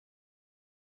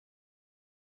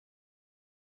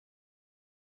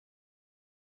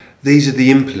These are the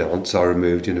implants I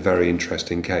removed in a very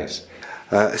interesting case.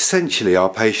 Essentially, our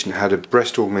patient had a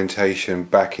breast augmentation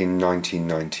back in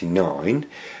 1999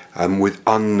 with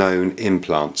unknown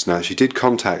implants. Now, she did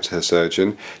contact her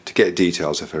surgeon to get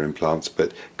details of her implants,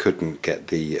 but couldn't get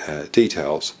the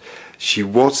details. She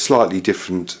was slightly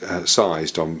different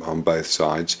sized on both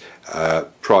sides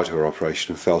prior to her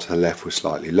operation, and felt her left was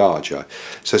slightly larger.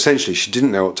 So essentially she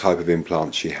didn't know what type of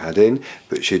implant she had in,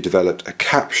 but she had developed a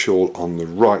capsule on the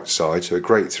right side. So a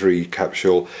grade 3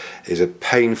 capsule is a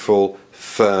painful,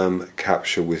 firm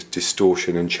capsule with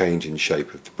distortion and change in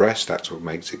shape of the breast. That's what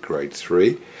makes it grade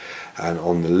 3. And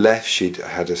on the left she'd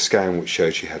had a scan which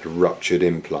showed she had a ruptured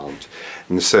implant,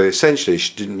 and so essentially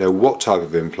she didn't know what type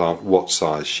of implant, what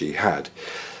size she had.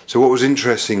 So what was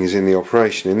interesting is in the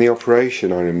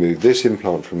operation I removed this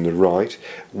implant from the right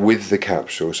with the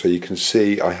capsule. So you can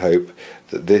see, I hope,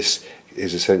 that this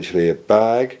is essentially a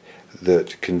bag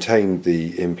that contained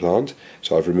the implant.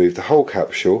 So I've removed the whole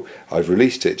capsule, I've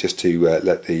released it just to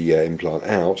let the implant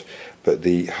out, but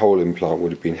the whole implant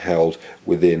would have been held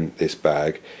within this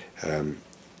bag.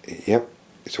 Yep.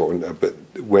 But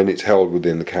when it's held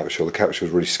within the capsule is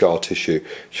really scar tissue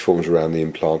which forms around the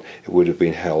implant. It would have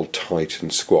been held tight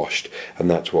and squashed, and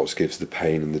that's what gives the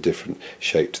pain and the different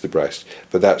shape to the breast.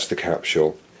 But that's the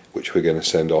capsule which we're going to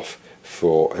send off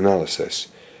for analysis.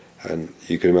 And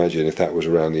you can imagine if that was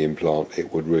around the implant,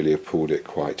 it would really have pulled it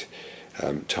quite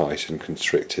tight and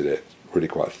constricted it really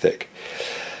quite thick.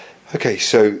 Okay,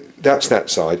 so that's that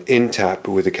side, intact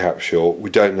but with a capsule. We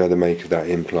don't know the make of that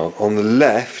implant. On the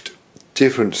left,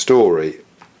 different story.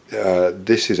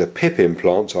 This is a PIP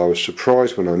implant, so I was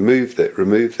surprised when I removed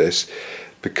this,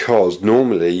 because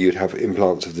normally you'd have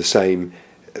implants of the same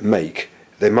make.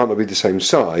 They might not be the same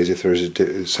size if there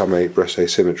is some breast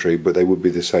asymmetry, but they would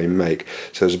be the same make.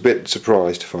 So I was a bit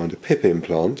surprised to find a PIP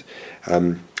implant,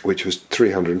 which was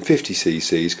 350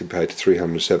 cc's compared to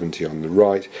 370 on the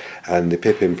right, and the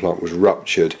PIP implant was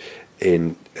ruptured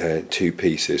in 2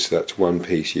 pieces. So that's one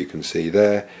piece you can see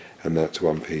there, and that's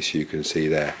one piece you can see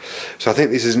there. So I think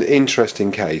this is an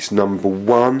interesting case. Number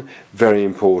one, very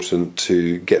important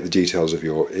to get the details of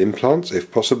your implants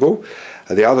if possible.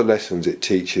 The other lessons it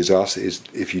teaches us is,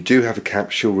 if you do have a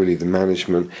capsule, really the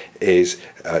management is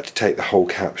to take the whole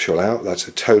capsule out. That's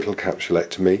a total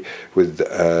capsulectomy, with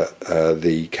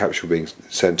the capsule being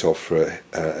sent off for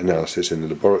analysis in the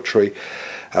laboratory.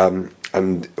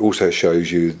 And also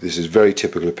shows you this is very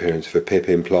typical appearance of a PIP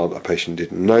implant. A patient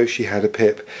didn't know she had a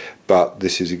PIP, but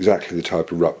this is exactly the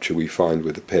type of rupture we find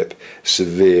with a PIP,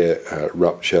 severe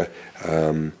rupture.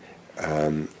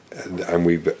 And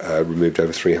we've removed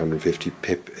over 350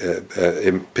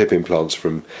 PIP implants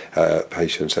from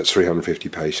patients. That's 350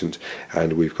 patients,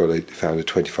 and we've found a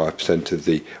 25% of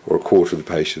or a quarter of the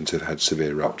patients have had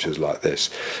severe ruptures like this.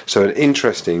 So an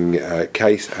interesting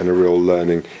case and a real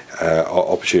learning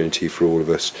opportunity for all of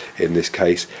us in this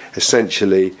case.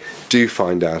 Essentially, do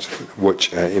find out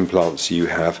which implants you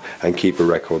have and keep a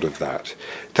record of that.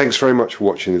 Thanks very much for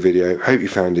watching the video. Hope you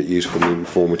found it useful and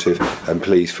informative, and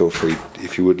please feel free,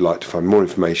 if you would like to find more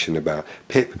information about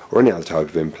PIP or any other type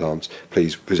of implants,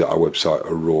 please visit our website,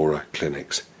 Aurora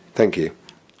Clinics. Thank you.